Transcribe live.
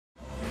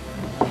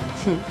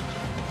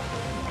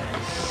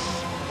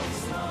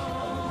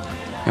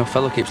Your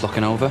fellow keeps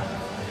looking over.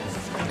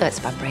 That's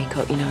a bad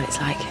breakup, you know what it's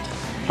like.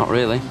 Not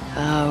really.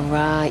 Oh,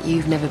 right,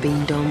 you've never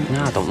been done.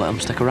 No, don't let them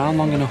stick around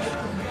long enough.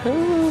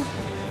 Oh,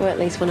 well, at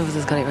least one of us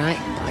has got it right.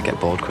 I get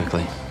bored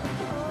quickly.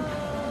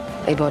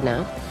 Are you bored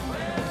now?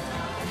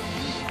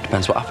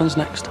 Depends what happens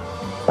next.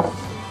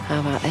 How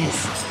about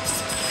this?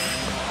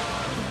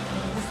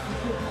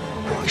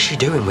 What is she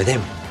doing with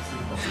him?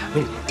 I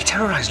mean, he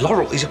terrorised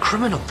Laurel. He's a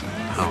criminal.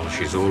 Oh,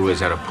 she's always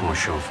had a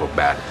penchant for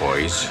bad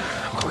boys.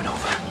 I'm going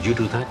over. You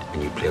do that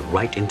and you play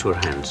right into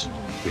her hands.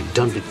 You're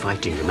done with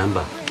fighting,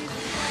 remember?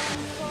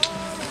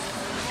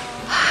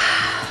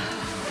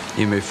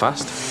 You move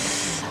fast.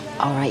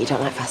 All right, you don't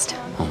like fast.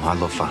 Oh, I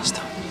love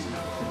fast.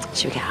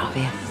 Should we get out of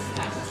here?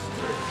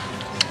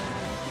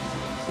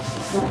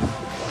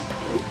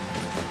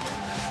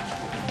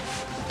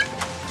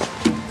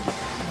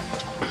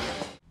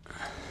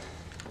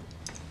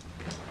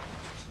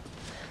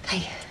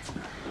 Hey.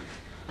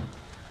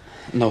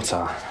 No,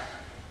 Tar.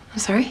 I'm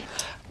sorry?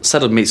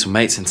 Said I'd meet some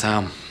mates in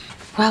town.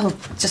 Well,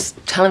 just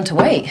tell him to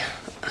wait.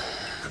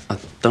 I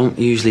don't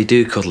usually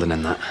do cuddling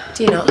in that.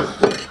 Do you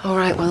not? All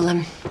right,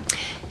 well,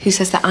 who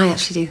says that I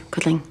actually do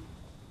cuddling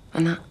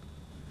and that?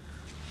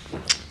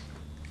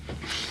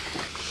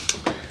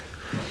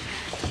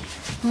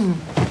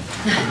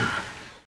 Hmm.